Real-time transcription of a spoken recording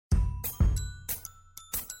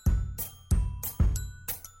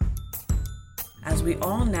As we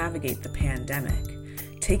all navigate the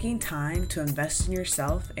pandemic, taking time to invest in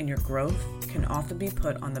yourself and your growth can often be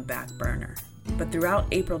put on the back burner. But throughout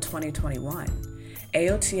April 2021,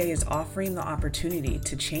 AOTA is offering the opportunity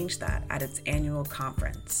to change that at its annual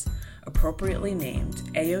conference, appropriately named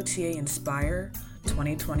AOTA INSPIRE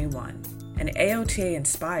 2021. And AOTA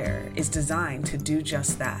INSPIRE is designed to do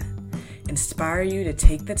just that, inspire you to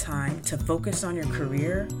take the time to focus on your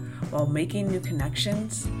career while making new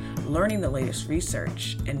connections, learning the latest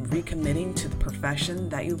research, and recommitting to the profession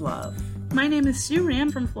that you love. My name is Sue Ram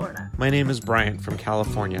from Florida. My name is Bryant from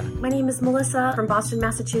California. My name is Melissa from Boston,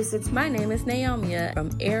 Massachusetts. My name is Naomi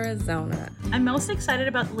from Arizona. I'm most excited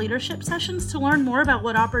about the leadership sessions to learn more about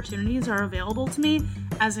what opportunities are available to me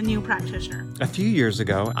as a new practitioner. A few years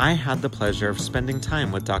ago, I had the pleasure of spending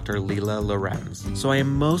time with Dr. Leela Lorenz, so I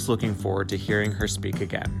am most looking forward to hearing her speak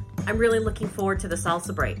again. I'm really looking forward to the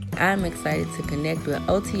salsa break. I'm excited to connect with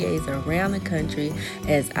OTAs around the country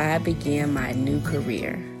as I begin my new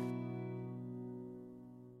career.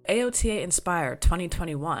 AOTA INSPIRE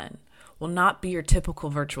 2021 will not be your typical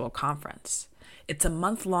virtual conference. It's a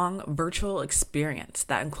month-long virtual experience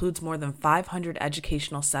that includes more than 500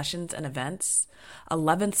 educational sessions and events,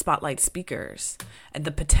 11 spotlight speakers, and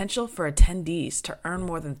the potential for attendees to earn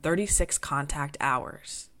more than 36 contact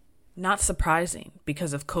hours. Not surprising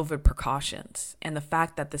because of COVID precautions and the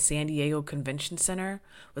fact that the San Diego Convention Center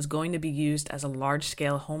was going to be used as a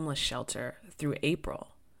large-scale homeless shelter through April.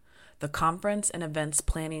 The conference and events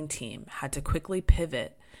planning team had to quickly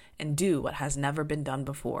pivot and do what has never been done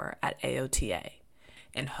before at AOTA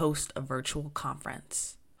and host a virtual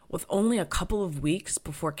conference. With only a couple of weeks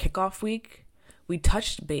before kickoff week, we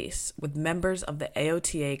touched base with members of the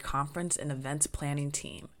AOTA conference and events planning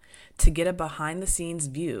team to get a behind-the-scenes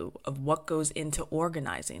view of what goes into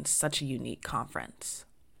organizing such a unique conference.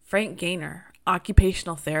 Frank Gaynor,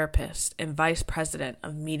 occupational therapist and vice president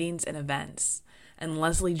of meetings and events, and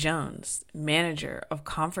Leslie Jones, manager of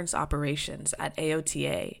conference operations at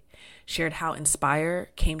AOTA, shared how INSPIRE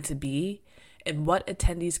came to be and what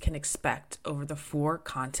attendees can expect over the 4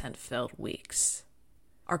 content-filled weeks.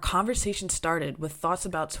 Our conversation started with thoughts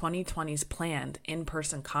about 2020's planned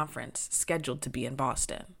in-person conference scheduled to be in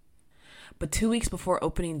Boston. But 2 weeks before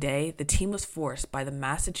opening day, the team was forced by the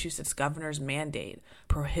Massachusetts governor's mandate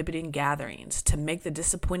prohibiting gatherings to make the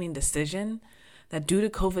disappointing decision that due to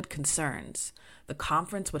COVID concerns, the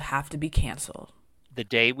conference would have to be canceled. The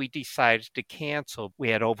day we decided to cancel, we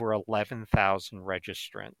had over 11,000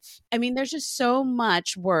 registrants. I mean, there's just so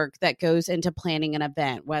much work that goes into planning an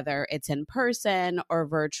event, whether it's in person or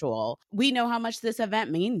virtual. We know how much this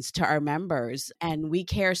event means to our members, and we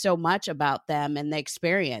care so much about them and the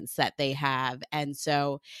experience that they have. And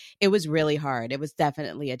so it was really hard. It was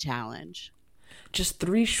definitely a challenge. Just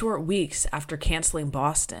 3 short weeks after canceling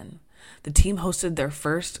Boston, the team hosted their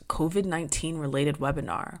first COVID-19 related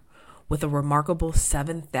webinar with a remarkable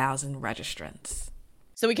 7,000 registrants.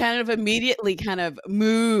 So we kind of immediately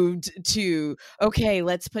moved to, okay,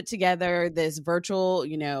 let's put together this virtual,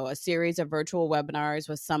 a series of virtual webinars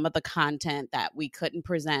with some of the content that we couldn't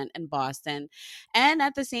present in Boston. And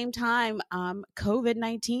at the same time,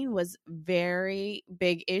 COVID-19 was a very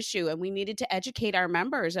big issue, and we needed to educate our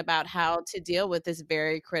members about how to deal with this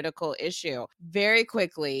very critical issue. Very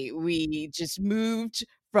quickly, we just moved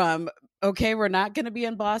from, okay, we're not going to be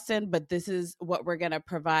in Boston, but this is what we're going to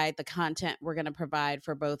provide, the content we're going to provide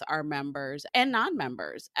for both our members and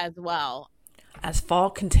non-members as well. As fall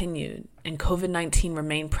continued and COVID-19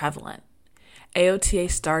 remained prevalent, AOTA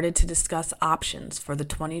started to discuss options for the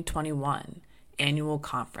 2021 annual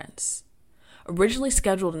conference. Originally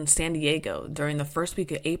scheduled in San Diego during the first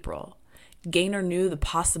week of April, Gaynor knew the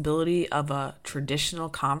possibility of a traditional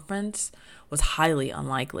conference was highly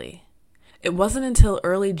unlikely. It wasn't until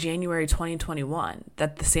early January 2021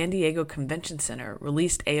 that the San Diego Convention Center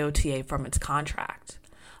released AOTA from its contract,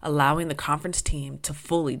 allowing the conference team to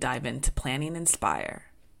fully dive into planning INSPIRE.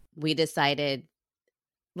 We decided,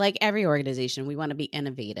 like every organization, we want to be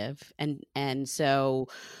innovative. And so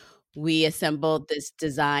we assembled this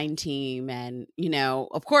design team, and,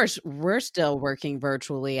 of course, we're still working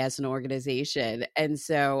virtually as an organization. And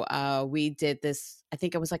so we did this, I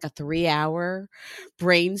think it was like a 3-hour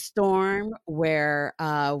brainstorm where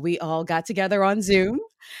we all got together on Zoom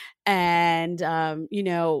And,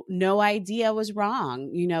 no idea was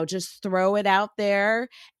wrong, just throw it out there.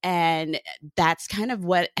 And that's kind of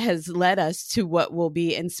what has led us to what will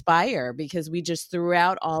be Inspire, because we just threw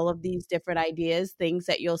out all of these different ideas, things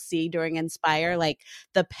that you'll see during Inspire, like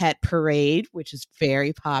the pet parade, which is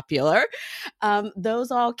very popular.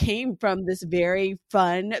 Those all came from this very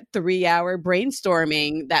fun 3-hour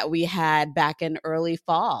brainstorming that we had back in early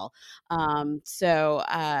fall. So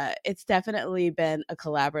it's definitely been a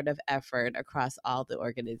collaborative effort across all the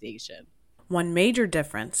organization. One major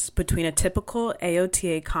difference between a typical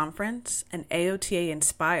AOTA conference and AOTA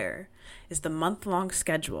Inspire is the month-long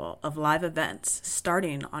schedule of live events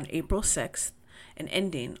starting on April 6th and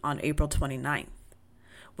ending on April 29th.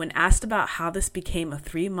 When asked about how this became a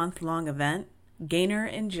 3-month-long event, Gaynor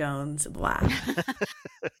and Jones laughed.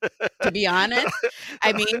 To be honest,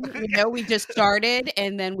 I mean, we just started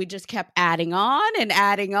and then we just kept adding on and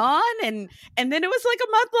adding on. And then it was like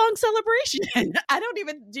a month-long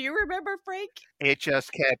celebration. Do you remember, Frank? It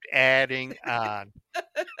just kept adding on.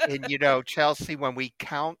 And Chelsea, when we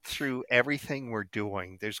count through everything we're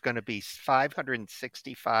doing, there's going to be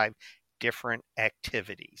 565 different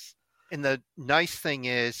activities. And the nice thing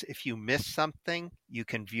is, if you miss something, you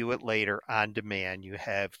can view it later on demand. You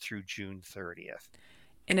have through June 30th.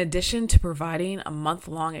 In addition to providing a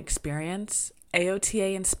month-long experience,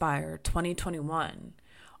 AOTA Inspire 2021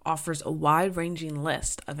 offers a wide-ranging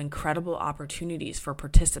list of incredible opportunities for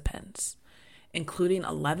participants, including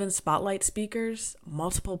 11 spotlight speakers,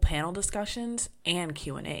 multiple panel discussions, and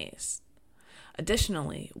Q&As.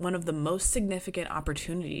 Additionally, one of the most significant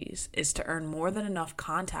opportunities is to earn more than enough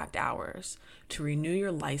contact hours to renew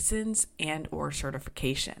your license and/or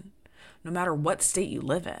certification, no matter what state you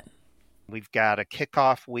live in. We've got a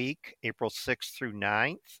kickoff week, April 6th through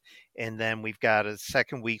 9th. And then we've got a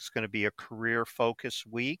second week's going to be a career focus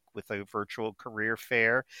week with a virtual career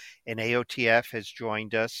fair. And AOTF has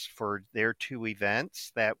joined us for their 2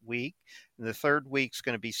 events that week. And the third week's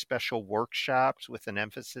going to be special workshops with an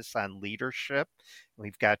emphasis on leadership.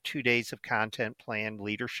 We've got 2 days of content planned,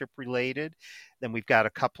 leadership related. Then we've got a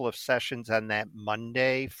couple of sessions on that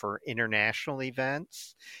Monday for international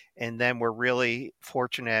events. And then we're really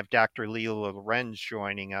fortunate to have Dr. Leila Lorenz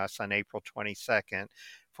joining us on April 22nd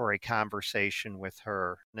for a conversation with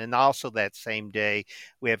her. And also that same day,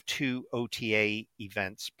 we have 2 OTA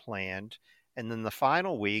events planned. And then the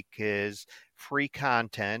final week is free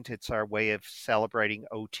content. It's our way of celebrating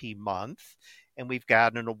OT month. And we've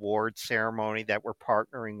got an award ceremony that we're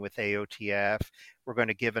partnering with AOTF. We're going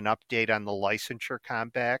to give an update on the licensure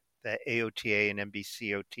compact that AOTA and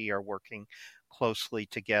NBCOT are working closely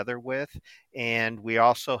together with. And we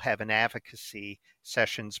also have an advocacy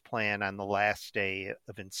sessions plan on the last day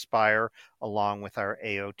of Inspire, along with our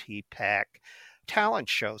AOT PAC talent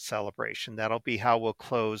show celebration. That'll be how we'll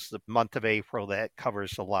close the month of April that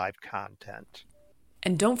covers the live content.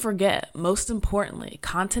 And don't forget, most importantly,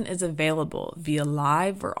 content is available via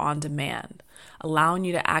live or on demand, allowing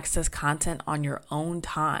you to access content on your own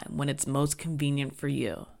time when it's most convenient for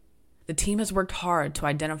you. The team has worked hard to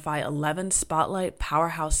identify 11 spotlight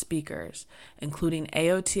powerhouse speakers, including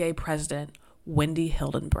AOTA President Wendy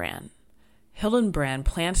Hildenbrand. Hildenbrand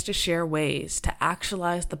plans to share ways to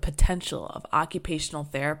actualize the potential of occupational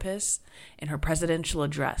therapists in her presidential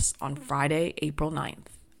address on Friday, April 9th.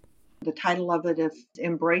 The title of it is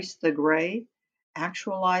Embrace the Gray,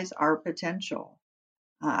 Actualize Our Potential.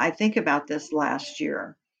 I think about this last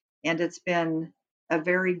year, and it's been a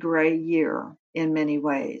very gray year in many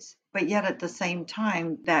ways. But yet at the same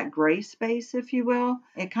time, that gray space, if you will,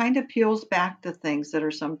 it kind of peels back the things that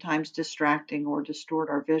are sometimes distracting or distort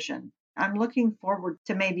our vision. I'm looking forward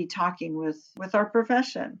to maybe talking with our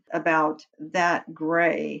profession about that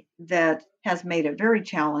gray that has made it very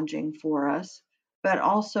challenging for us, but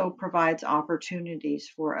also provides opportunities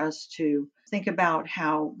for us to think about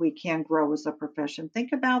how we can grow as a profession.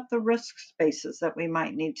 Think about the risk spaces that we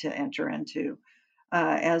might need to enter into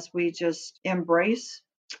as we just embrace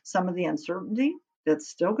some of the uncertainty that's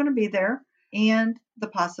still going to be there and the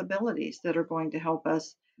possibilities that are going to help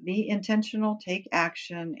us be intentional, take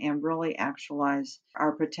action, and really actualize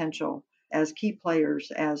our potential as key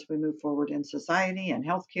players as we move forward in society and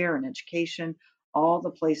healthcare and education, all the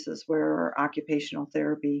places where occupational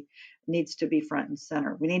therapy needs to be front and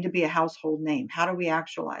center. We need to be a household name. How do we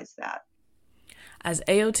actualize that? As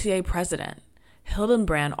AOTA president,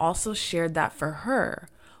 Hildenbrand also shared that for her,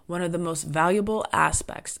 one of the most valuable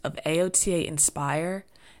aspects of AOTA Inspire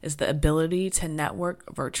is the ability to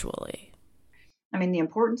network virtually. I mean, the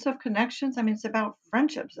importance of connections, it's about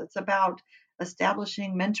friendships. It's about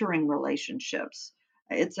establishing mentoring relationships.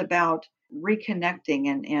 It's about reconnecting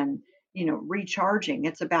and recharging.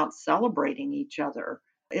 It's about celebrating each other.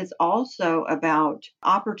 It's also about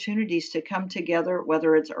opportunities to come together,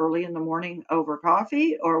 whether it's early in the morning over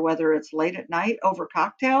coffee or whether it's late at night over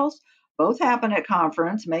cocktails. Both happen at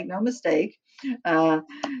conference, make no mistake.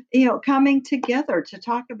 Coming together to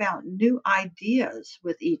talk about new ideas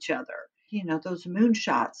with each other. Those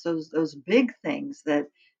moonshots, those big things that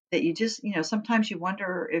you just, sometimes you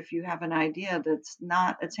wonder if you have an idea that's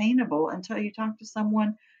not attainable until you talk to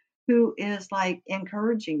someone who is like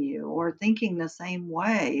encouraging you or thinking the same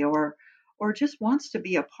way or just wants to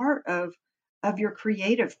be a part of your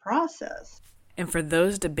creative process. And for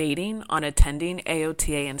those debating on attending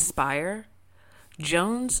AOTA Inspire,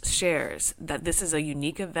 Jones shares that this is a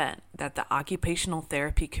unique event that the occupational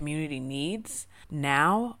therapy community needs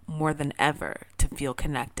now more than ever to feel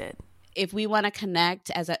connected. If we want to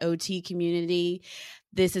connect as an OT community,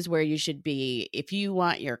 this is where you should be. If you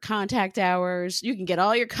want your contact hours, you can get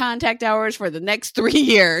all your contact hours for the next 3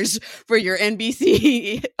 years for your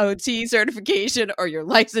NBC OT certification or your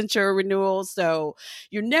licensure renewal. So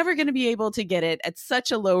you're never going to be able to get it at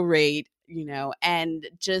such a low rate, and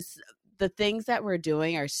just the things that we're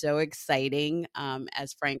doing are so exciting.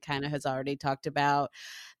 As Frank kind of has already talked about,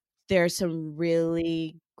 there's some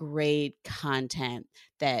really great content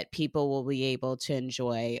that people will be able to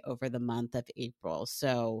enjoy over the month of April.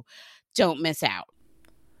 So don't miss out.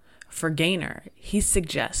 For Gaynor, he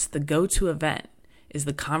suggests the go-to event is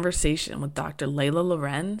the conversation with Dr. Layla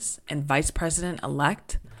Lorenz and Vice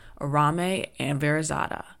President-elect Arame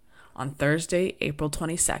Anverizada on Thursday, April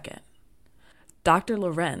 22nd. Dr.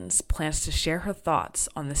 Lorenz plans to share her thoughts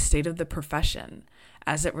on the state of the profession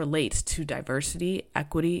as it relates to diversity,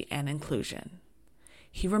 equity, and inclusion.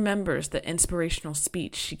 He remembers the inspirational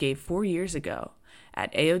speech she gave 4 years ago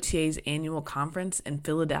at AOTA's annual conference in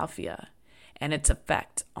Philadelphia and its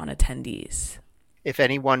effect on attendees. If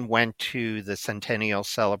anyone went to the Centennial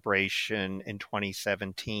Celebration in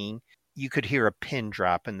 2017, you could hear a pin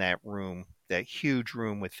drop in that room, that huge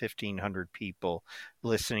room with 1,500 people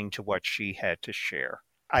listening to what she had to share.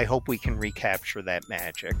 I hope we can recapture that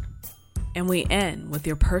magic. And we end with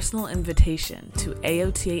your personal invitation to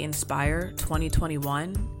AOTA Inspire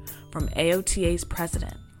 2021 from AOTA's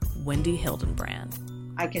president, Wendy Hildenbrand.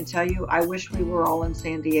 I can tell you, I wish we were all in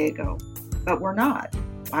San Diego, but we're not.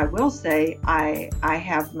 I will say I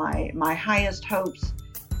have my highest hopes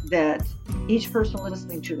that each person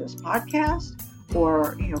listening to this podcast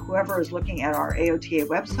or whoever is looking at our AOTA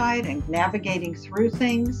website and navigating through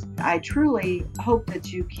things, I truly hope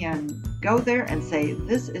that you can go there and say,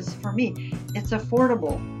 this is for me. It's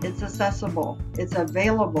affordable, it's accessible, it's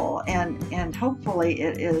available, and hopefully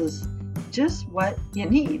it is just what you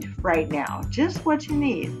need right now, just what you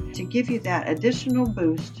need to give you that additional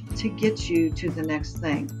boost to get you to the next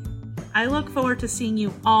thing. I look forward to seeing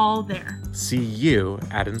you all there. See you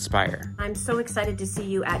at Inspire. I'm so excited to see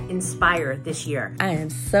you at Inspire this year. I am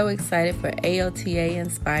so excited for AOTA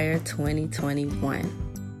Inspire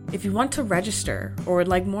 2021. If you want to register or would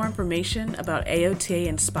like more information about AOTA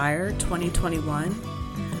Inspire 2021,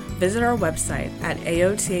 visit our website at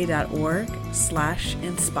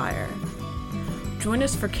aota.org/inspire. Join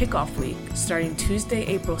us for Kickoff Week starting Tuesday,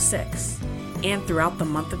 April 6th and throughout the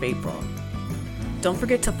month of April. Don't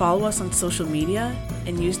forget to follow us on social media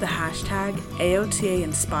and use the hashtag AOTA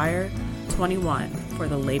Inspire 21 for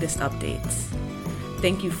the latest updates.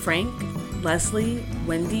 Thank you, Frank, Leslie,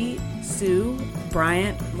 Wendy, Sue,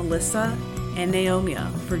 Bryant, Melissa, and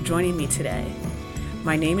Naomia for joining me today.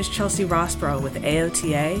 My name is Chelsea Rossborough with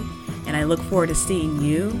AOTA, and I look forward to seeing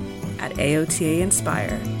you at AOTA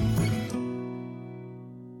Inspire.